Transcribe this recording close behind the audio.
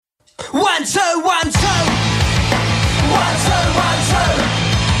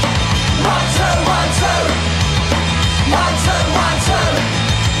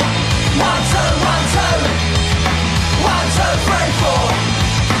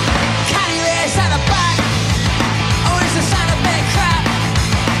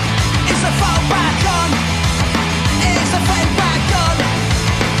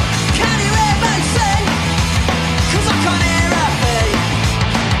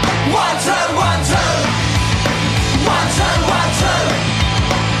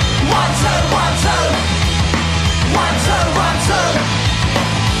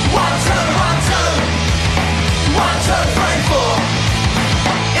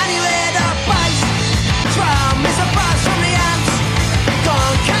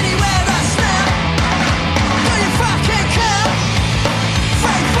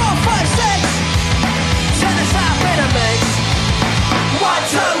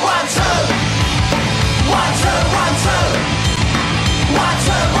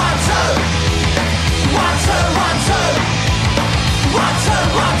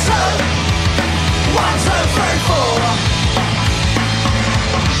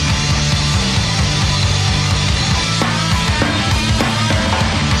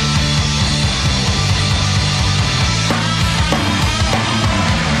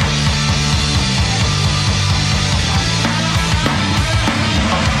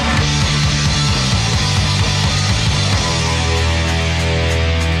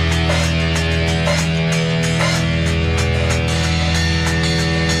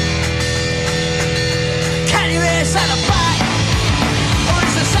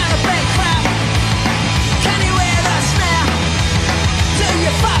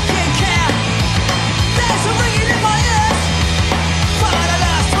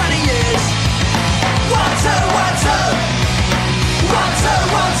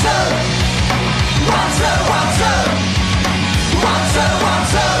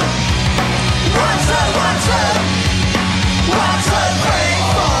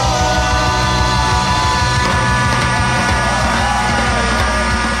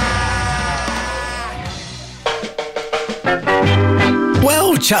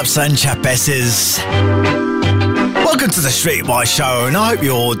Chaps and chapesses, welcome to the Streetwise Show, and I hope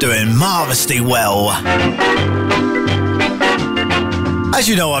you're all doing marvellously well. As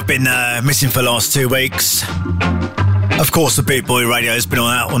you know, I've been missing for the last 2 weeks. Of course, the Boot Boy Radio has been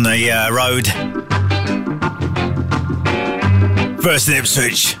out on the road. First in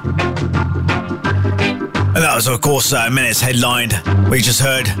Ipswich, and that was, of course, Minutes headlined. We just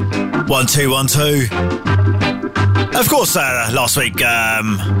heard 1212. Of course, last week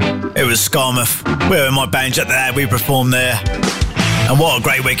it was Skarmouth. We were in my band at there, we performed there. And what a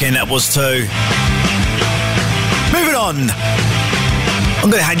great weekend that was too. Moving on, I'm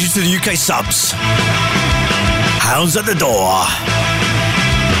going to hand you to the UK subs. Hounds at the door.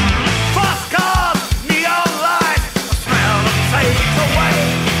 Fuck off, neon light, the smell of fades away.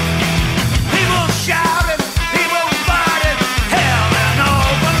 People shouting, people fighting, hell and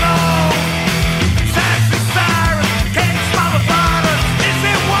all below. Taxi sirens, can't smell the violence, is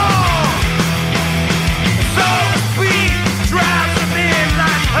it war? So the speed drives the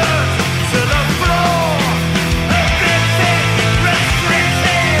midnight hurt to the floor. A bit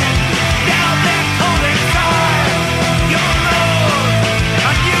restricted, down that cold inside. Your Lord.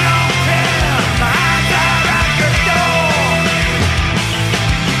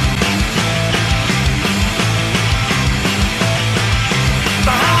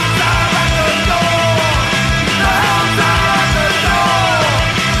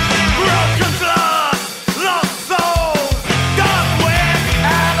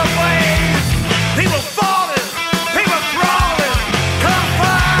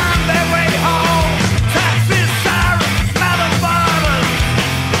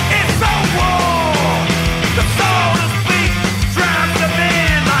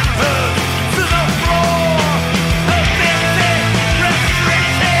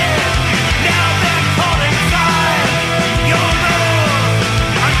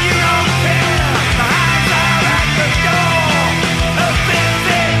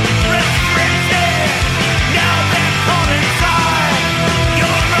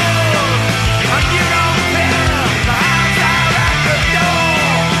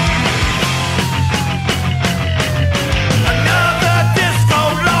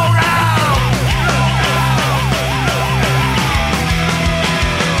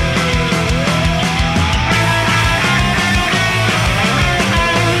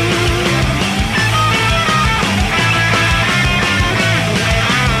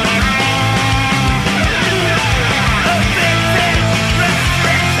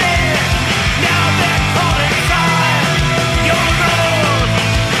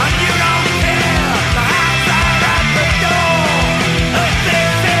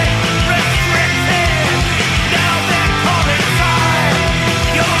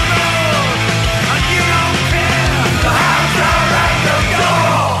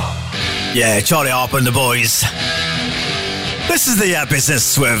 Yeah, Charlie Harper and the boys. This is the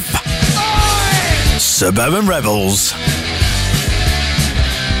business with Suburban Rebels.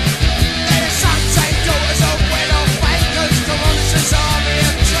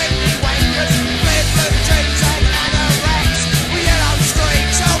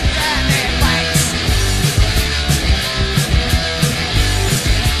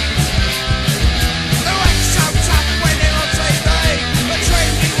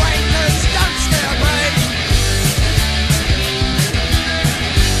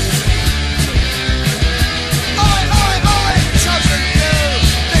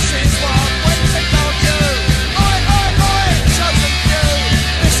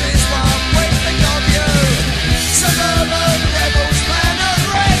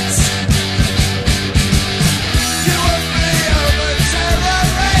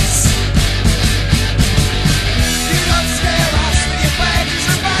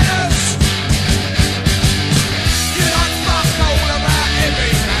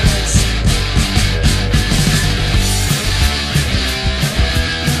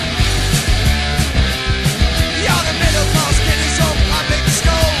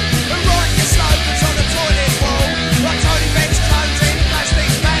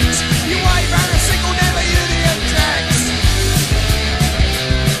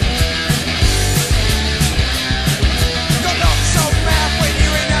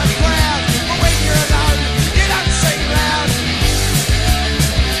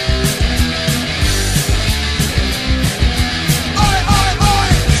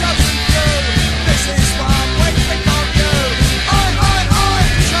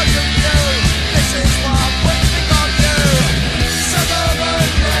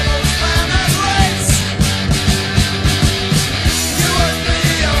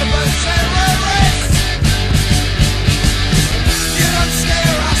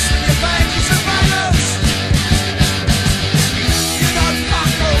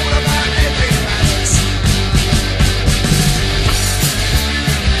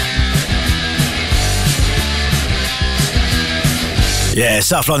 Yeah,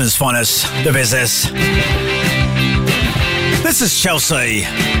 South London's finest, the business. This is Chelsea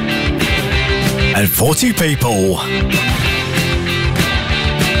and 40 people.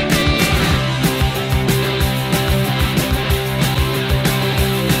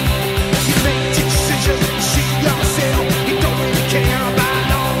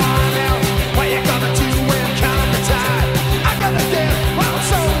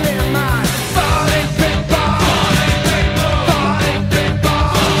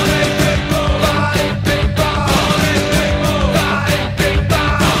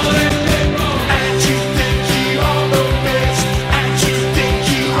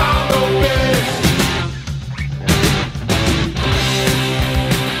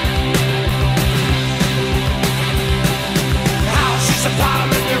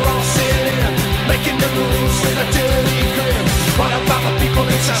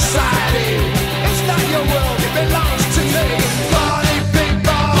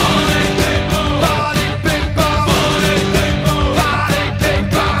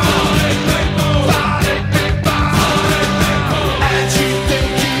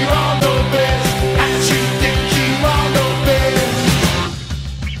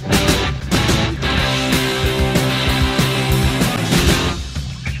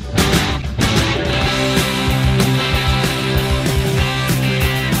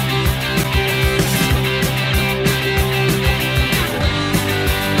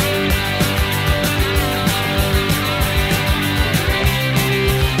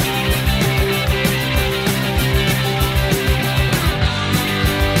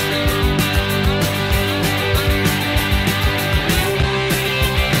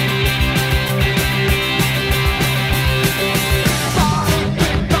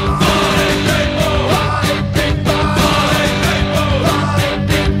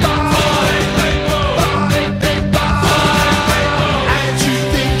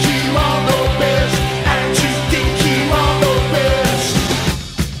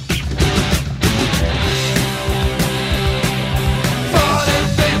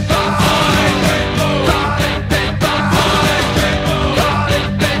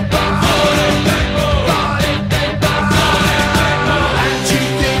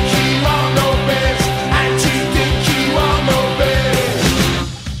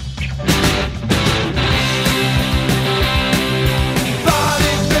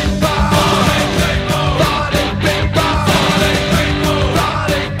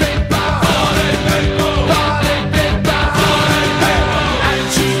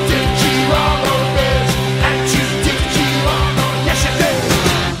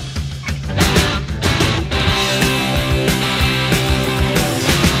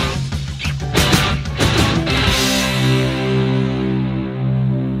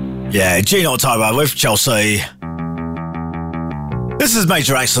 Yeah, Gene October with Chelsea. This is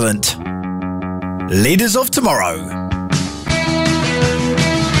Major Accident. Leaders of Tomorrow.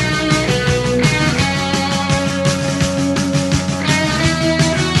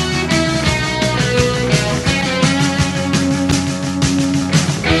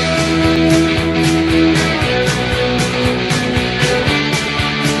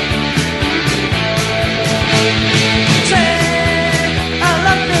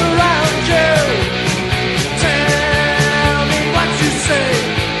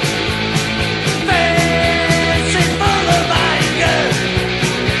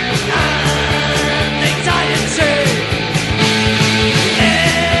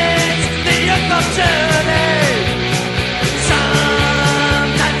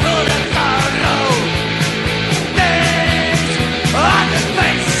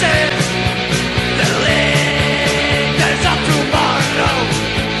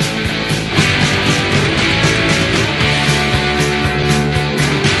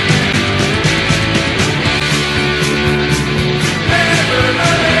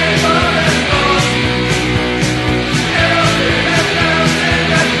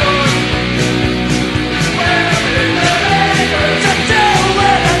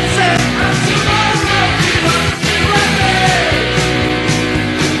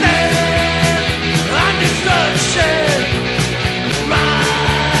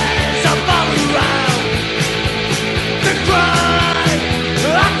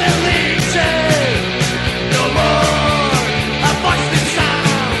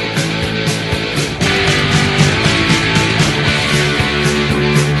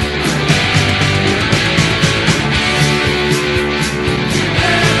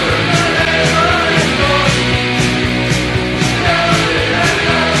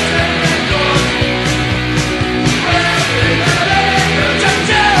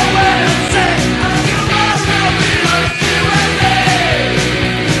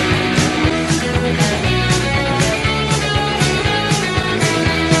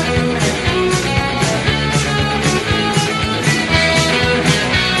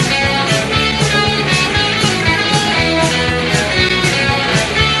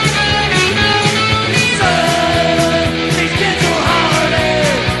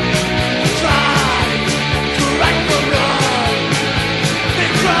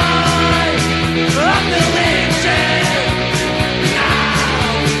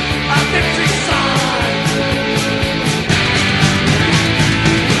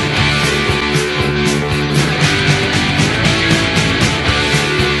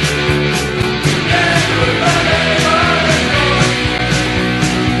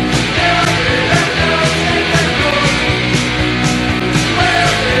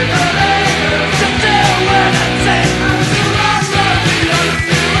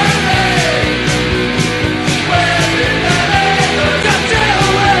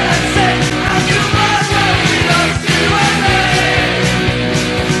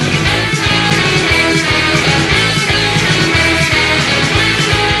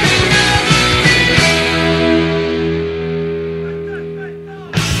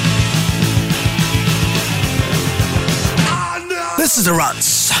 This is the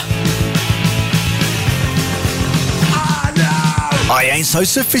Ruts. I ain't so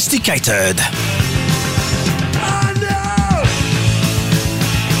sophisticated.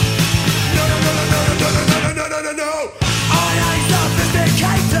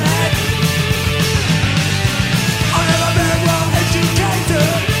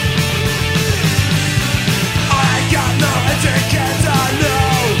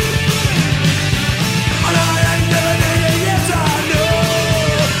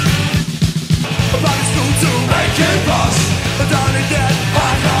 Darling, dead, I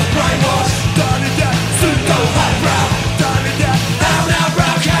got brainwashed. Darling,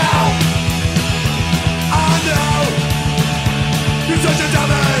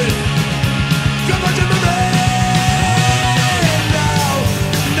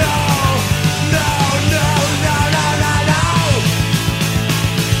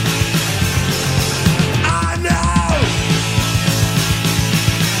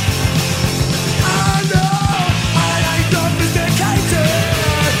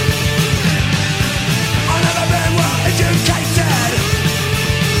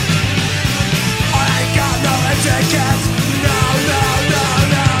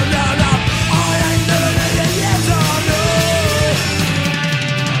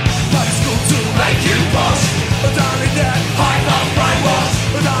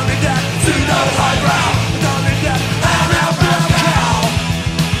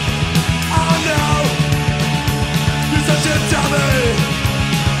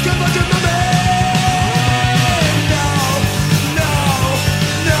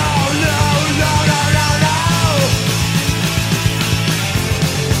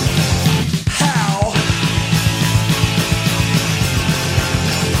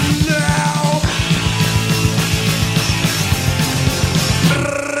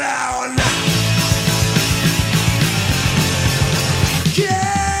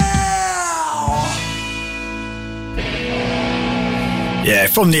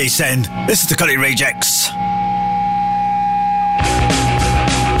 from the East End. This is the Cutty Rejects.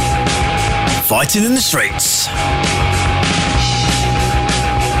 Fighting in the streets.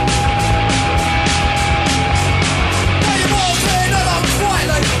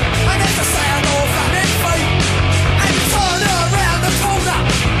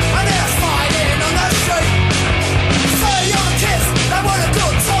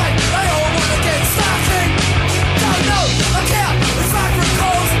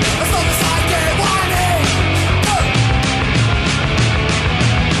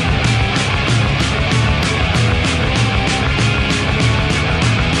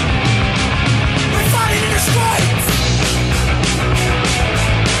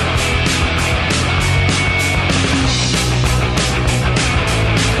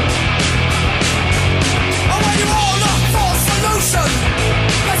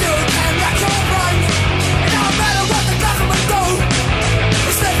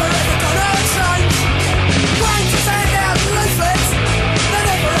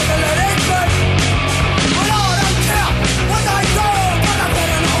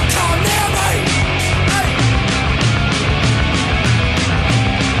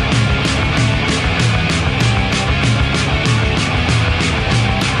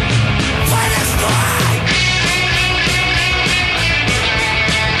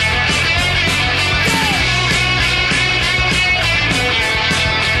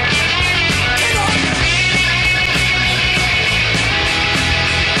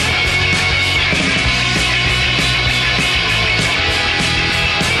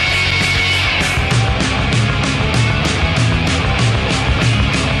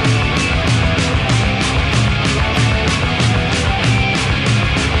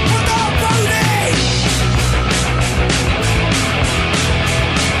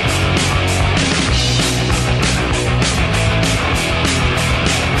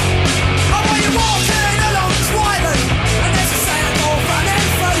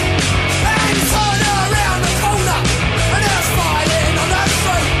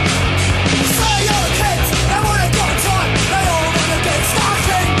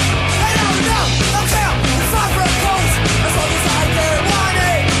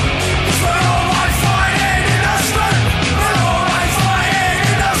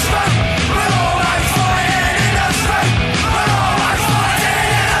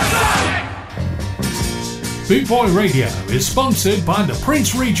 Bootboy Radio is sponsored by the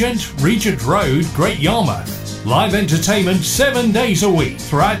Prince Regent, Regent Road, Great Yarmouth. Live entertainment 7 days a week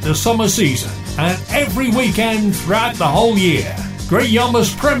throughout the summer season and every weekend throughout the whole year. Great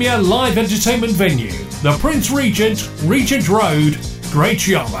Yarmouth's premier live entertainment venue, the Prince Regent, Regent Road, Great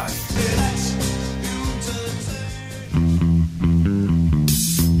Yarmouth.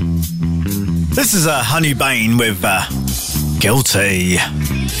 This is Honey Bain with Guilty.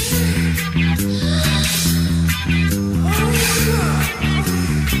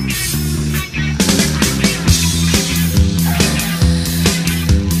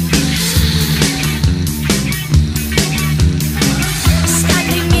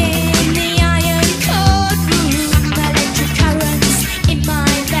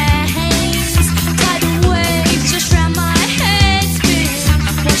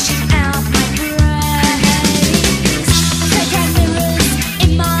 Washing out my brains. Take out mirrors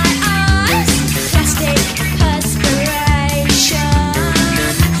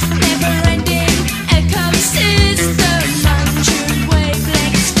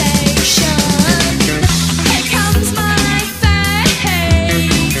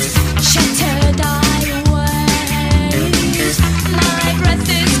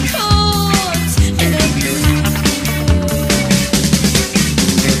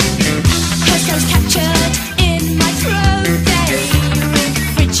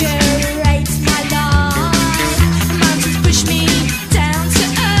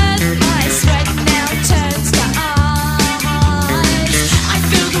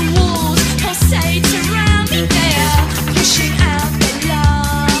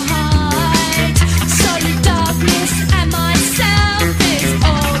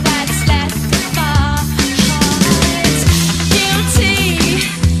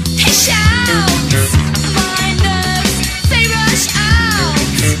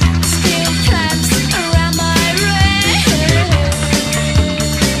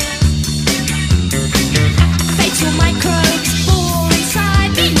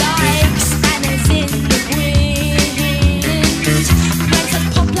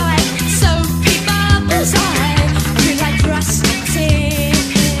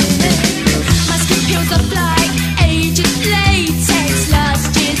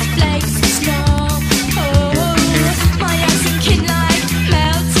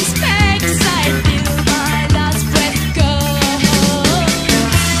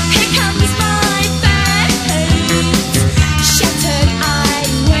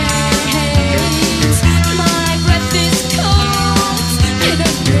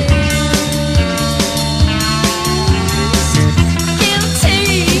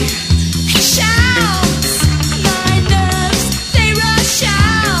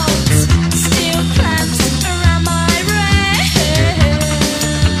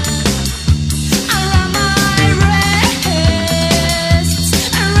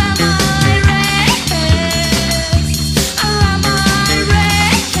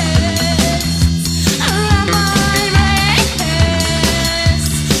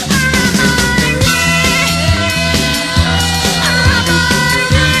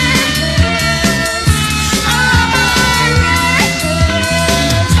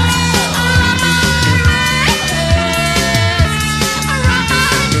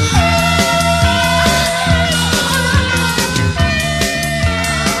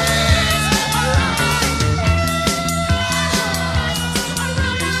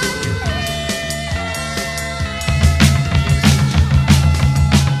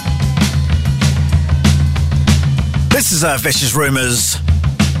is Vicious Rumours.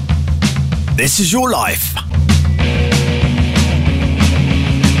 This is your life.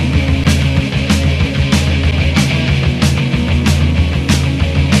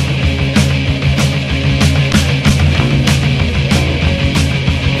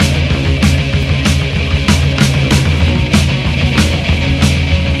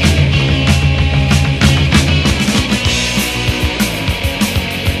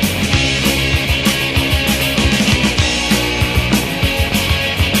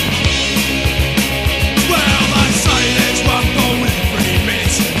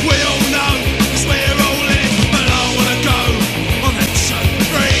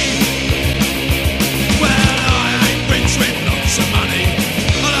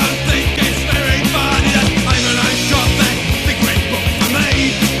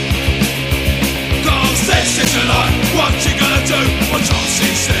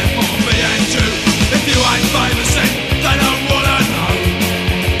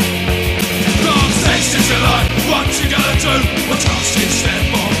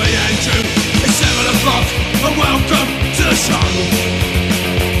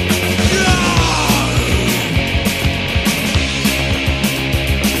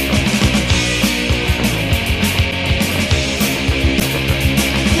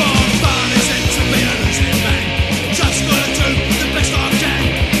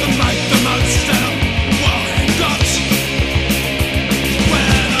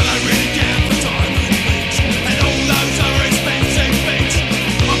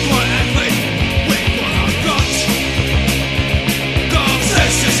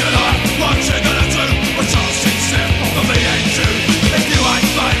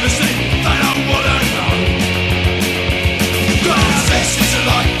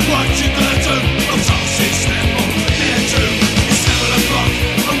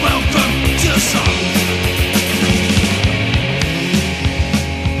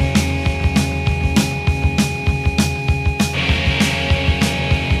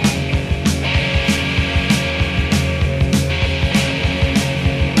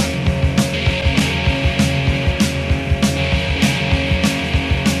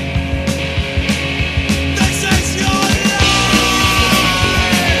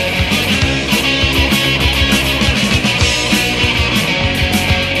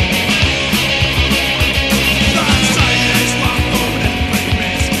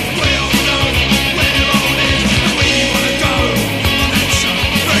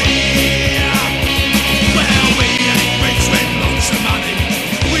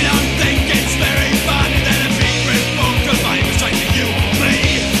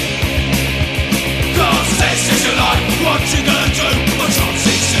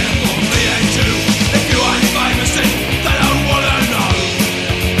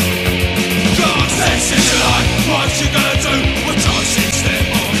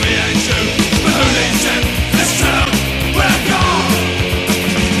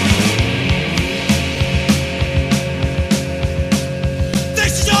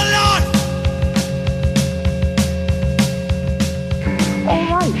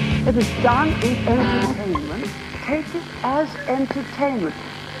 Entertainment.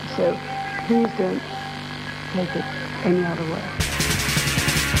 So please don't take it any other way.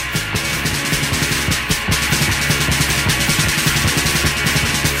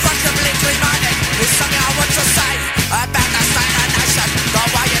 Fundamentally minded is something I want to say about the state of nation. The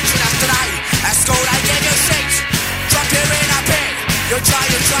way you treat us today. At school they give you seats, drop you in a pit. You try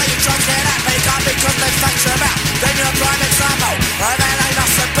to stand up, but you can't because they face you out. Then you're a prime example of how they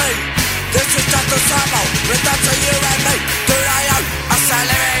mustn't be. This is just a sample, it's up to you and me. Do they owe us a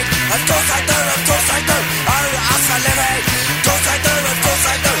living? Of course I do, of course I do. Owe us a living? Of course I do, of course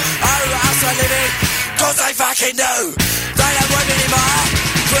I do. Owe us a living? Of course I fucking do. They don't work anymore,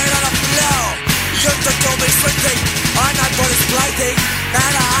 we're on the floor. You used to call me sweetie, I know what it's blading. Now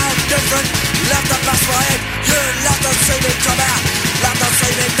that I'm different, love to bust my head. You love to see me come out, love to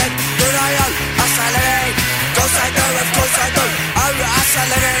see me think. Do they owe us a living? Of course I do, of course I do. Owe us a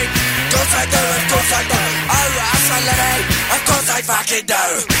living? Of course I do, of course I do. Oh, us a living, of course I fucking do.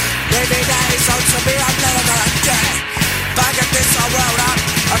 Living days on to me, I'm never gonna get. Back at this, I'll roll up,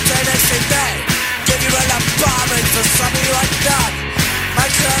 I'm doing this in day. Give you a love bombing for something you ain't done.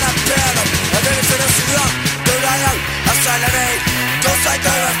 Make you an appeal of anything that's wrong. Do they owe us a living? Of course I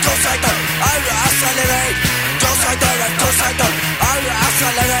do, of course I do. Oh, us a living, of course I do, of course I do. Oh, us a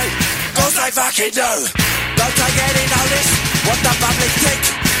living, of course I fucking do. Don't take any notice what the public think.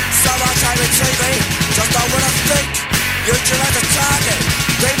 So much on TV, just don't wanna think. You should have the target,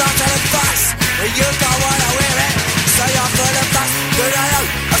 they might tell advice, but you don't wanna wear it. So you're full of fuss, do they owe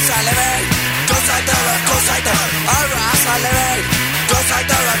us a living? Of course I do, of course I do. Oh,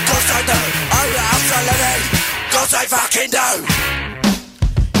 they fucking do.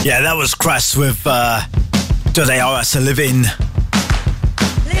 Yeah, that was Crass with Do They Owe Us a Living.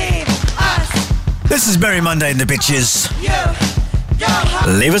 Leave us. This is Merry Monday and the Bitches. You go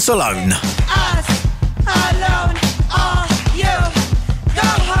home. Leave us alone. Us alone. Or you go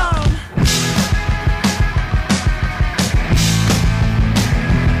home.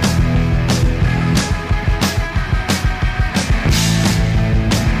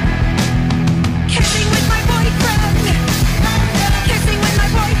 Kissing with my boyfriend. Kissing with my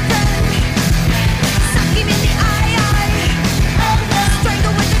boyfriend. Suck him in the eye.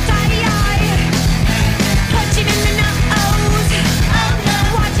 Strangle with the tidy eye. Punch him in the nose.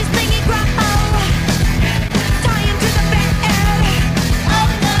 Watch his thingy grow. Tie him to the bed.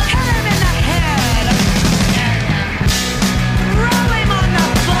 Hit him in the head. Roll him on the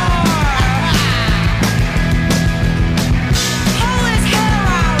floor. Pull his hair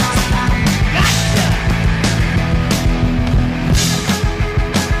out.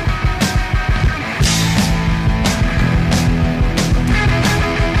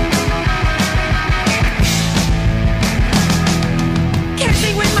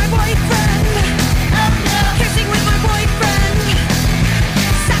 Kissing with my boyfriend. Kissing with my boyfriend.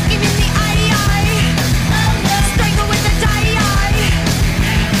 Suck him in the eye. Strangle with the tidy eye.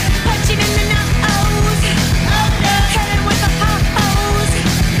 Punch him in the nose. Hit him with the hose.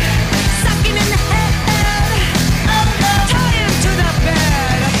 Suck him in the head. Tie him to the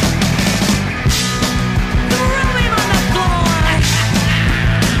bed. Throw him on the floor.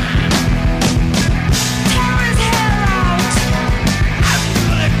 Tear his hair out. Throw him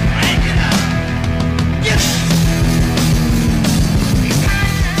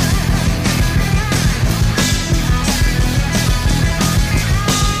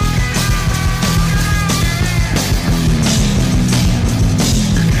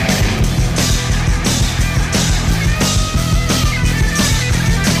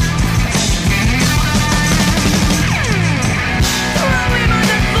on the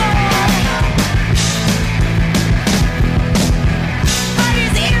floor. Bite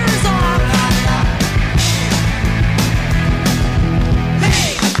his ears off.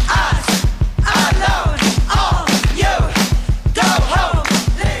 Leave us alone, or you go home.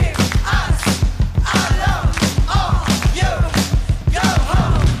 Leave us alone, or you go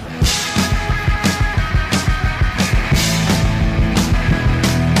home.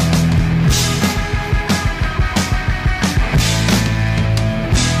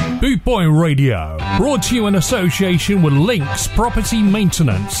 Boot Boy Radio, brought to you in association with Links Property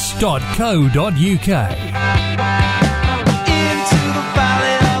Maintenance.co.uk. Into the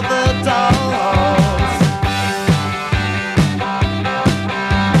valley of the dolls.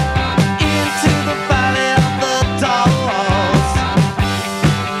 Into the valley of the dolls.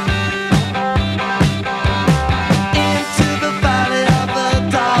 Into the valley of the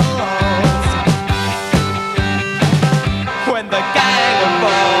dolls. When the gang will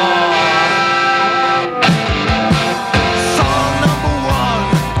fall. Song number one,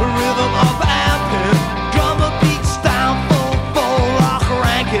 the rhythm of amping. Drummer beats down full rock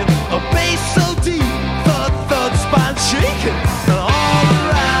ranking. A bass so deep, thud spine shaking. And all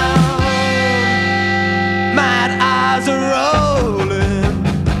around, mad eyes are rolling.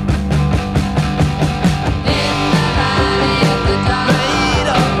 Laid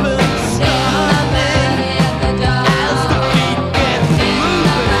up and stunning. As the beat gets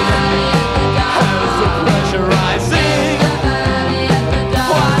moving, as the pressure rising.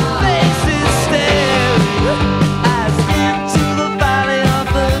 White faces staring as into the valley of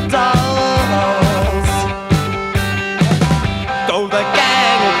the dolls. Go the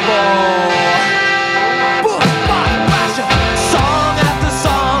gang of four. Boom, bop, basher. Song after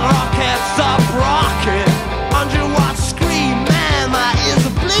song, rock can't stop rocking. 100 watts scream, man, my ears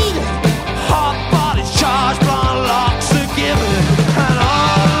are bleeding. Hot bodies charged, blonde locks are given. And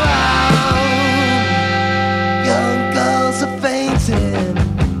all around, young girls are fainting.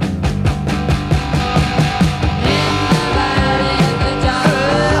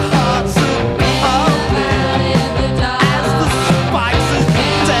 Her hearts are pumping as the spikes are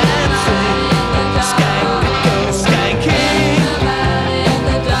dancing.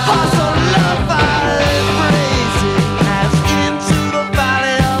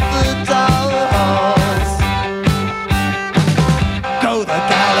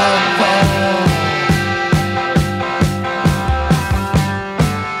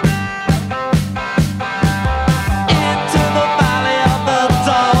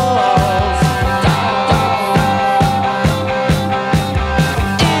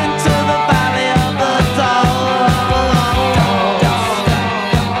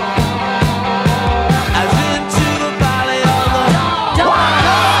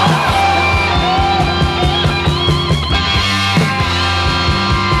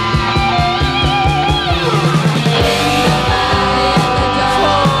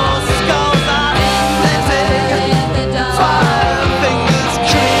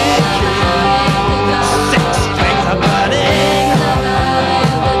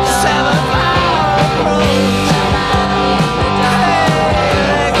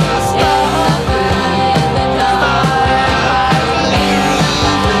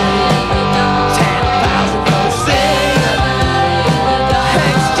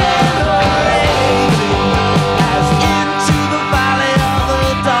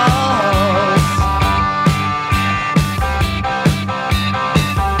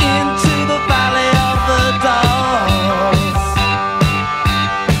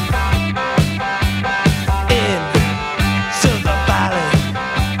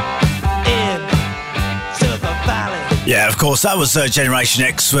 course, that was Generation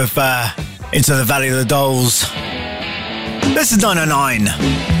X with Into the Valley of the Dolls. This is 909.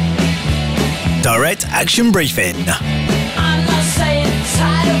 Direct Action Briefing. I'm not saying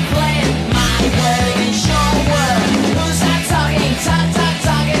tired of playing my word against your word. Who's that talking?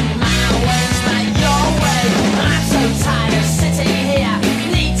 Talking. My word's not your word. I'm so tired of sitting here.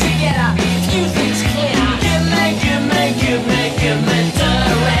 Need to get a few things clear. Give me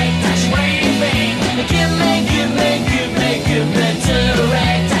direct action briefing. Give me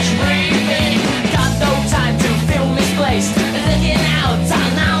direct action briefing. Got no time to feel misplaced. Looking out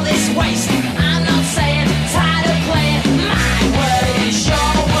on all this waste. I'm not saying tired of playing my word is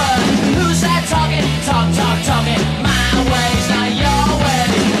your word. Who's that talking? Talking. My word's not your word.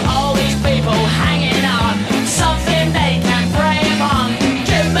 All these people hanging on something they can prey upon.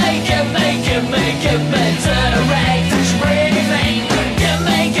 Give me direct action briefing. Give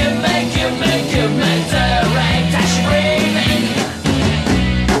me direct action briefing.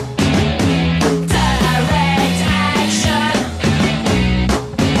 Direct action.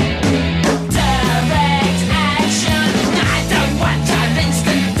 Direct action. I don't want an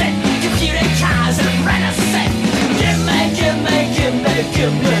instant death. Computer cars and rent a set. Give me direct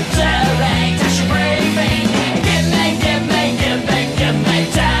action briefing. Give me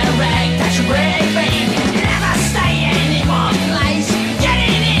direct action briefing. Never stay any more place.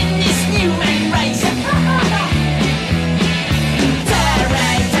 Getting in this human race.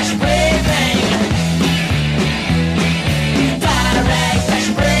 Direct action briefing. Direct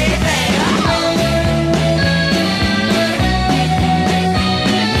action briefing.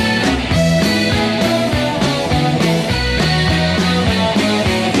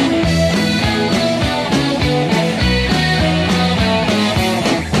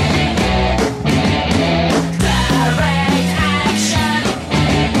 Direct action.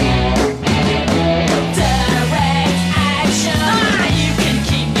 Direct action. You can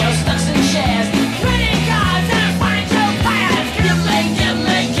keep your stocks and shares, credit cards and financial plans. Give me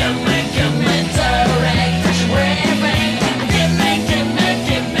direct action briefing. Give me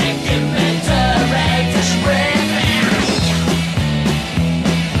direct action briefing.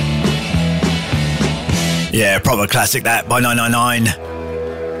 Yeah, proper classic that by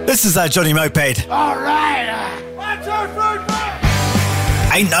 999. This is Johnny Moped. Alright. 1, 2, 3,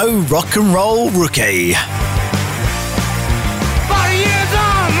 4. Ain't no rock and roll rookie. 40 years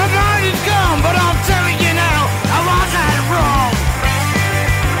on, my mind is gone, but I'm telling you now, I was at it wrong.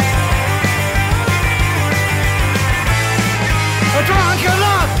 I drank a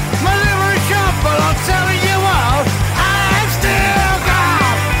lot, my liver is shot, but I'm telling you what, I'm still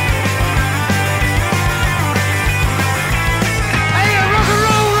gone. Hey, a rock and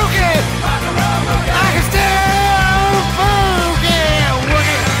roll rookie, I can still boogie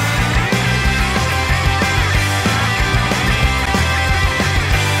woogie.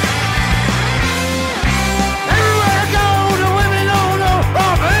 Everywhere I go, the women all know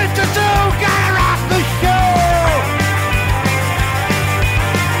I'm into two, gotta rock the show.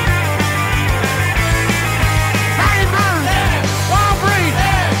 Patty Brown, Walbury,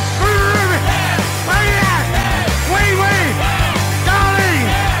 Ruby, Maniac, Wee Wee, Darling,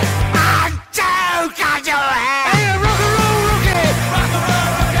 I do got your hand. Hey, a rock and roll rookie,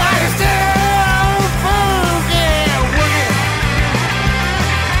 I can still boogie woogie.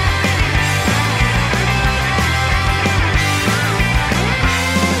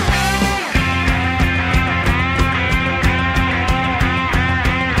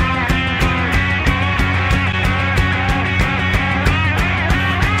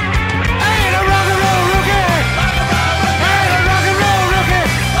 Hey, the rock and roll rookie. Hey, the rock and roll rookie.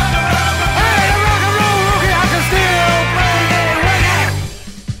 Hey, the rock and roll rookie. I can still boogie woogie.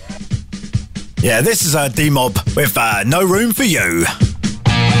 Yeah, this is D-Mob with No Room for You.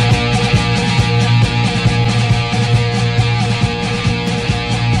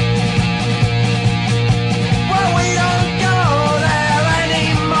 Well, we don't go there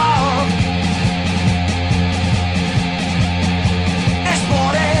anymore. It's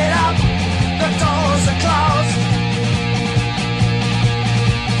boarded up, the doors are closed.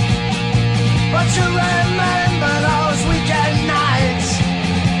 But you remember those weekend nights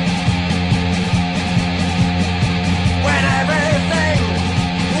when everything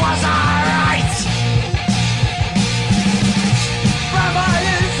was alright. Remember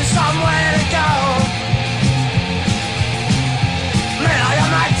you for somewhere to go. Man, all your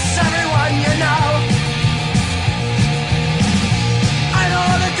mates, everyone you know. And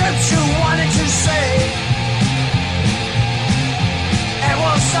all the groups you wanted to see. It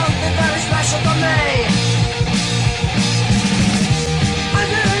was something very special for me.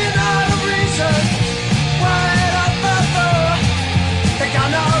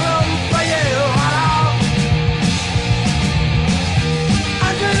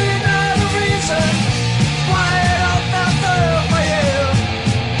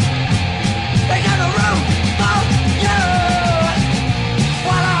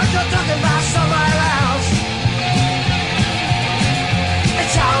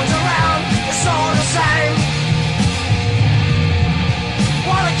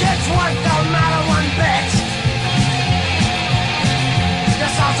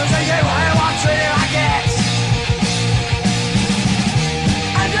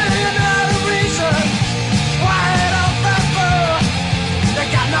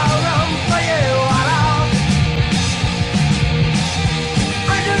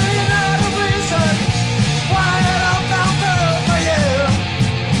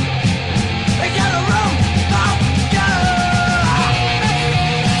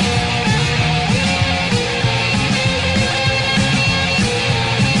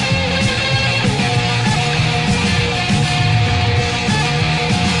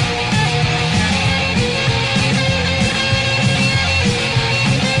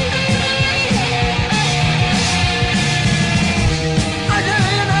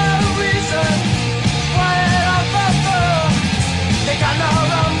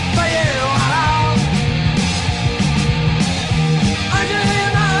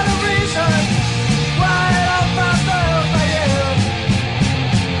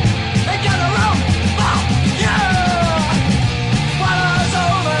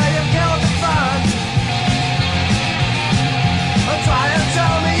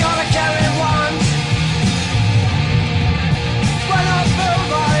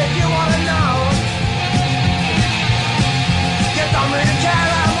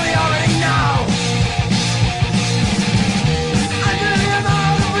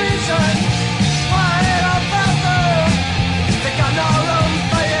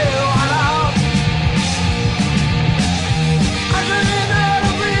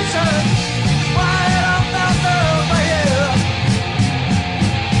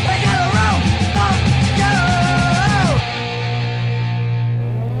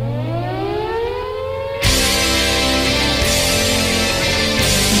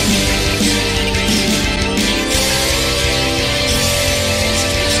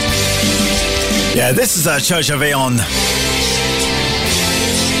 Yeah, this is Church of Eon.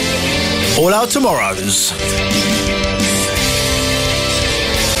 All Our Tomorrows.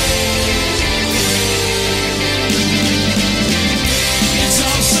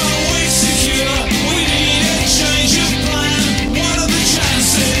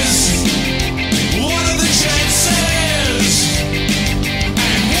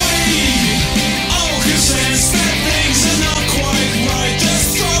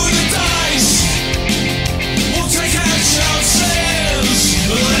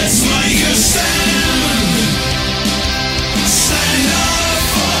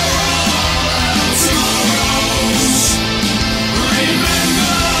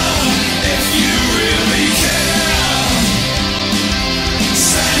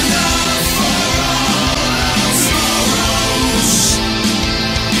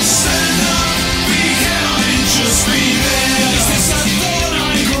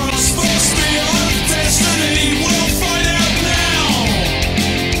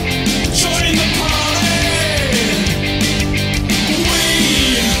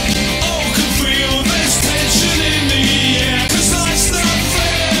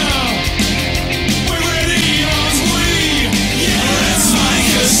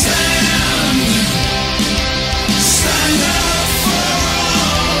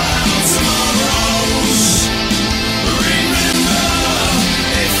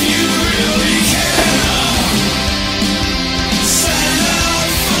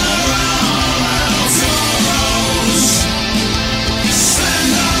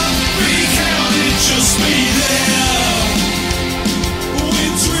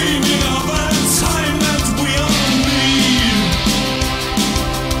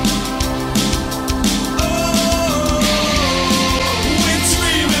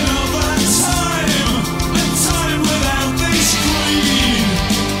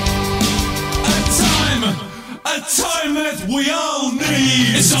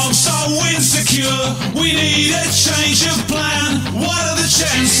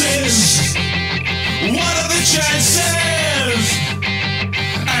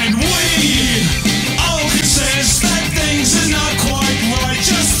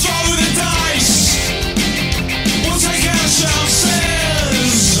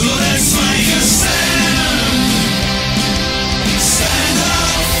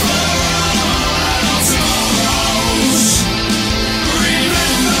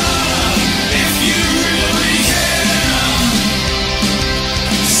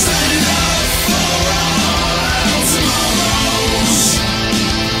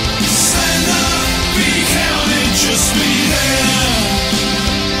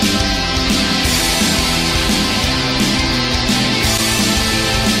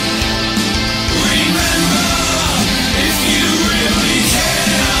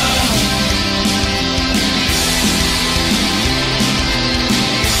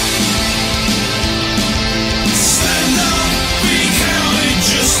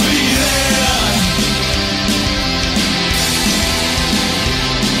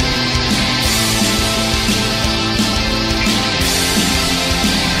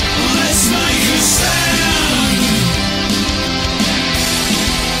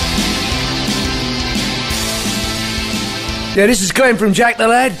 Yeah, this is Glenn from Jack the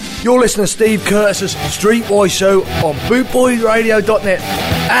Lad. You're listening to Steve Curtis's Streetwise Show on bootboyradio.net.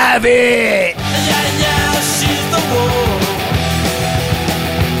 Have it! Yeah, yeah, she's the one.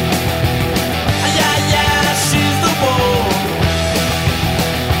 Yeah, yeah, she's the one.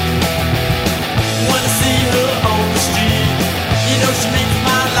 Wanna see her on the street. You know she makes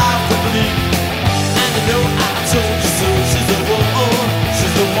my life complete. And you know I told you so. She's the one.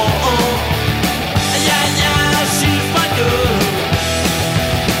 She's the one. Yeah, yeah, she's my girl.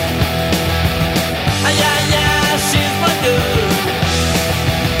 Yeah, yeah, she's my girl.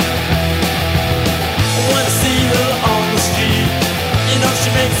 Wanna see her on the street. You know she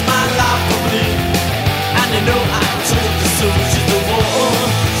makes my life complete. And you know I told you so. She's the one.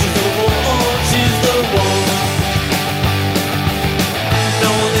 She's the one. She's the one. No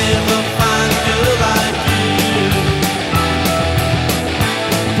one ever find a girl like you.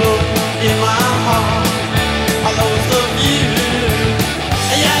 Put in my heart all of you.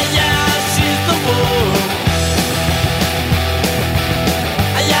 Yeah, yeah, she's the one.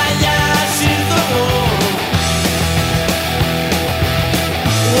 Yeah, yeah, she's the one.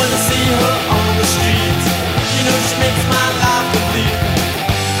 Wanna see her on the street. You know she makes my life complete.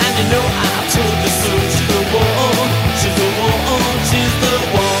 And you know I told you so. She's the one. She's the one. She's the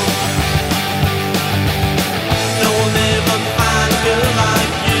one. No one ever find a girl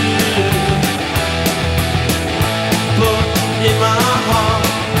like you.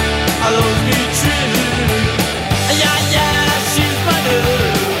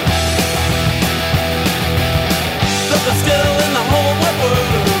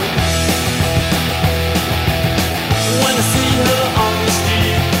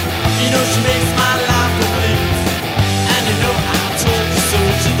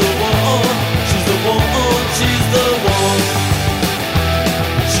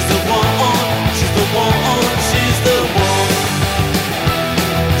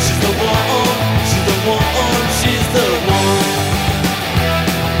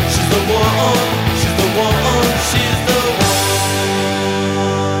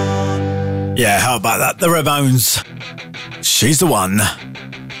 Yeah, how about that? The Ramones. She's the one.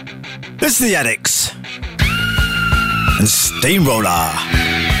 This is the Addicts. And Steamroller.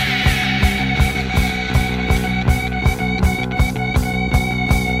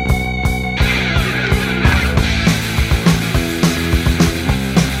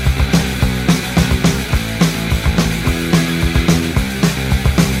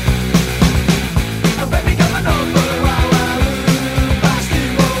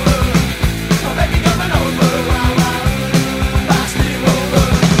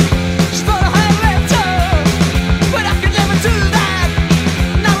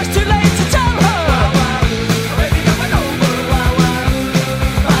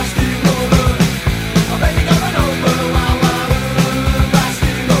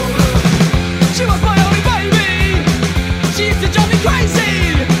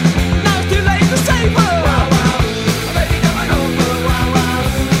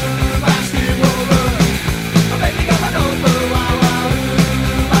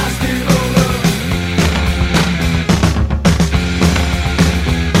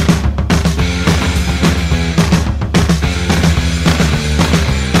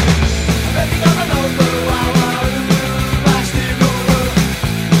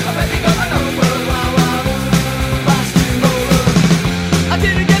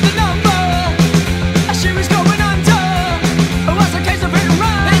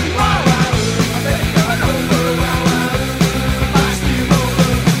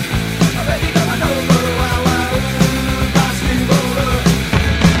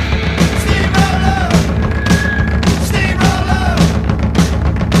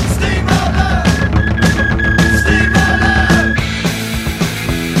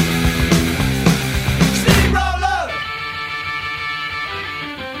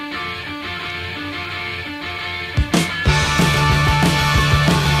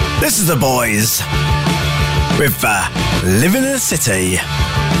 This is the Boys with Living in the City.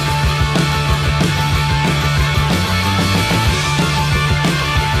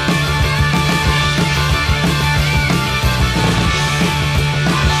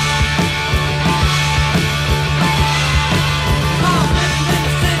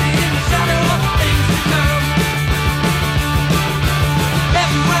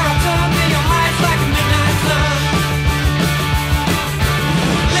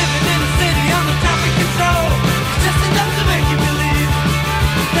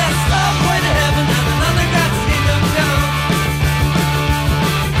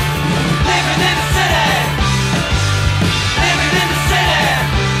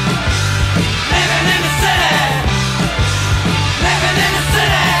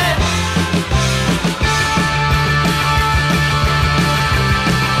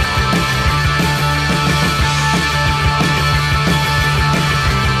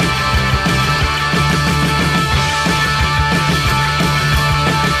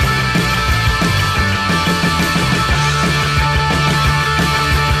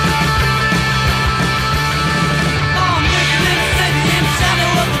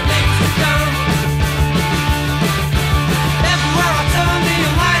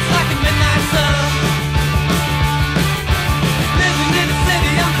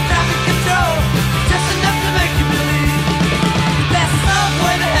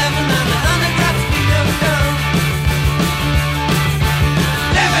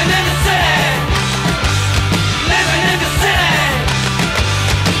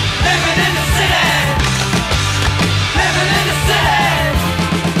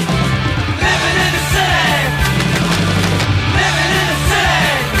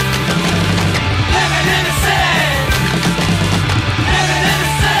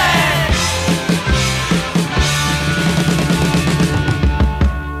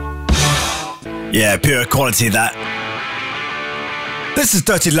 Yeah, pure quality that. This is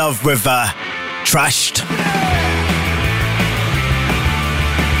Dirty Love with Trashed.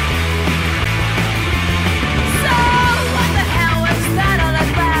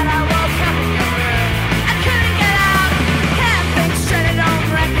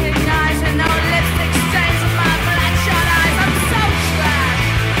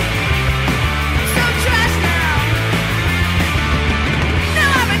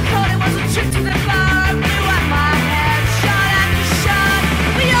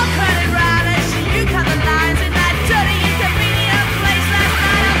 Cut the lines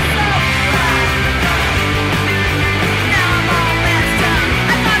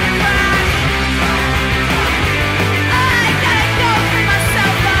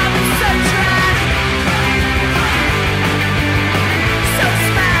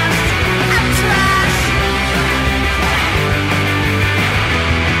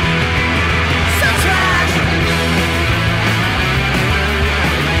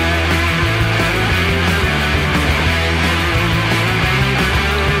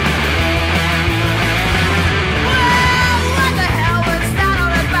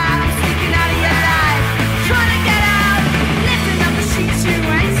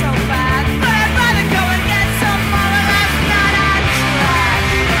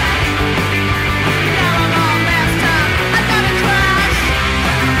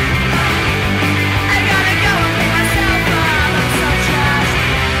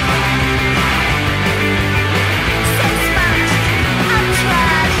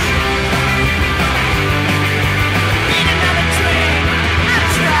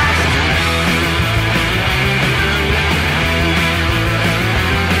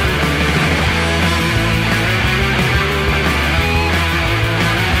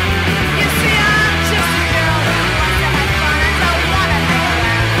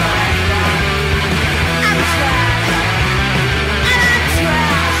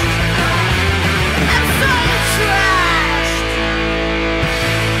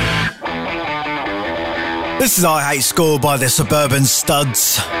This is I Hate School by the Suburban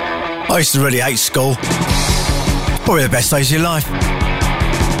Studs. I used to really hate school. Probably the best days of your life.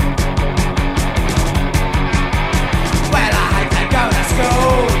 Well, I hate to go to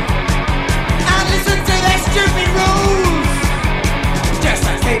school and listen to their stupid rules, just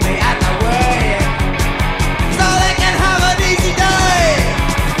to keep me out the way, so they can have an easy day.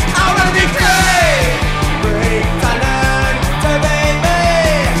 I wanna be free to learn to be me.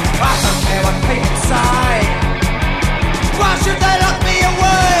 I don't care what people say. Why should they lock me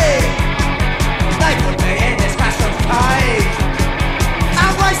away? They put me in this classroom cage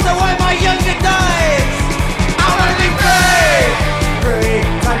and waste away my younger days. I wanna be free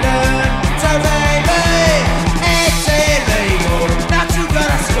to learn to be me. It's illegal not to go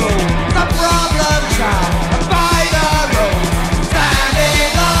to school. The problem child, by the rules. Stand in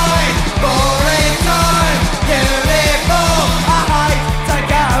line, boring time, uniform. I hate to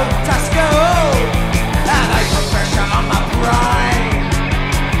go to school, and they put pressure on my brain.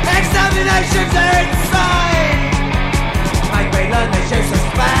 Examinations are insane. Make me learn these useless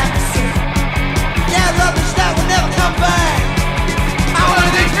facts. Yeah, rubbish that will never come back. I wanna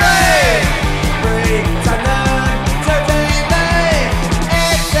be free to learn to be me.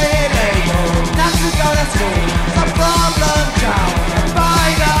 It's illegal not to go to school. The problem child, by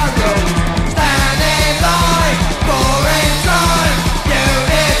the rules. Stand in line, boring time,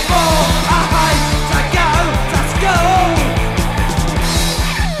 uniform. I hate to go to school.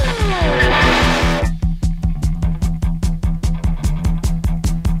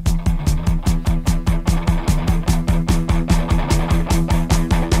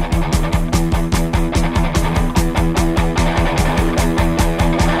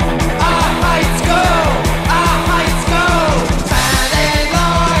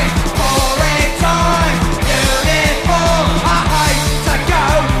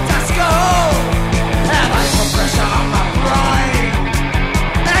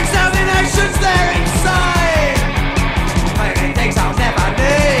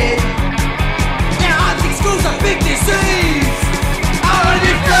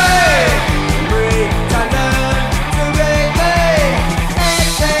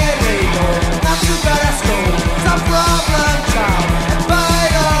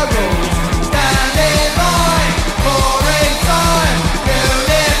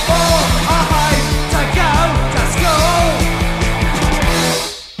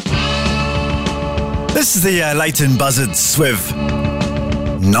 Leighton Buzzards with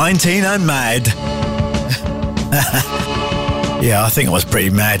 19 and Mad. Yeah, I think I was pretty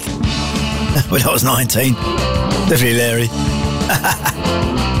mad when I was 19. Definitely Larry.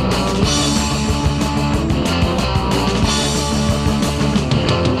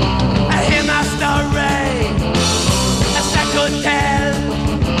 I hear my story, as I could tell,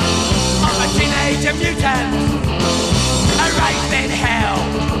 of a teenager mutant, a raised in hell.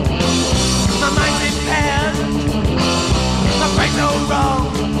 My mind's impaired, my brain's all wrong.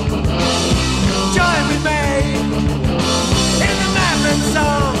 Join with me in the madman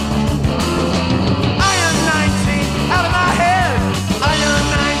song. I am 90, out of my head. I am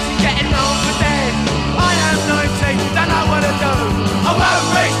 90, getting on for dead. I am 90, don't know what to do. I won't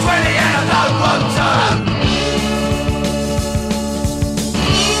reach 20 and I don't want to.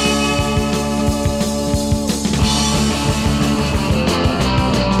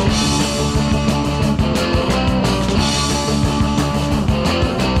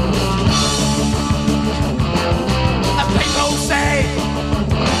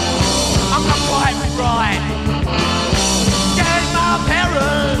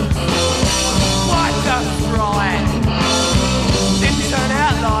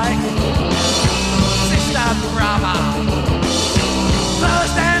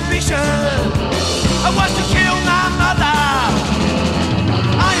 I want to kill my mother.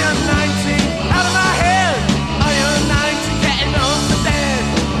 I am 90, out of my head. I am 90, getting on for dead.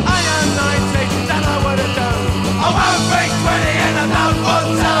 I am 90, don't know what to do. I won't reach 20 and I don't want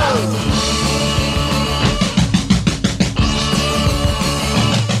to.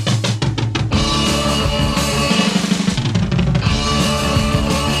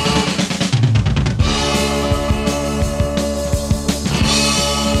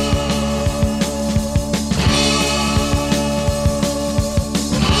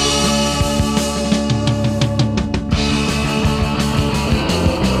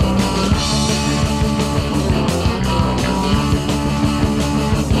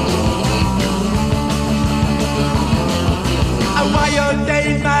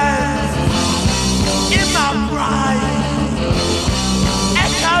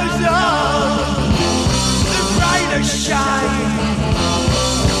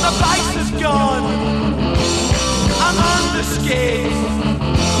 the skids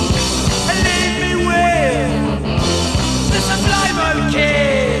and leave me with this Flymo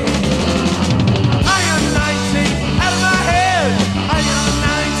kid. I am 90, out of my head. I am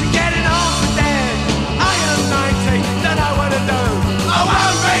 90, getting on for dead. I am 90, don't know what to do. I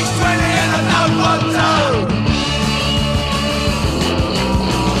won't reach 20 and I don't want to.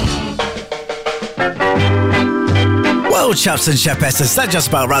 Well, chaps and chapettes, that just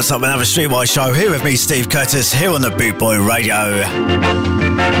about wraps up another Streetwise show here with me, Steve Curtis, here on the Boot Boy Radio.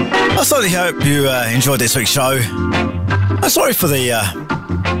 I certainly hope you enjoyed this week's show. I'm sorry for the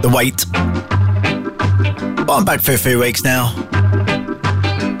wait, but I'm back for a few weeks now.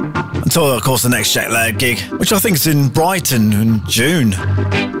 Until, of course, the next Jack Laird gig, which I think is in Brighton in June.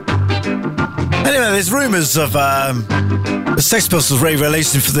 Anyway, there's rumours of the Sex Pistols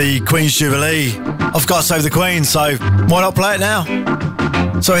re-releasing for the Queen's Jubilee. I've got to Save the Queen, so why not play it now?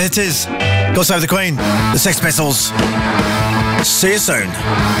 So here it is. Got to Save the Queen, the Sex Pistols. See you soon.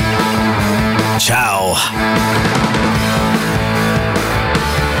 Ciao.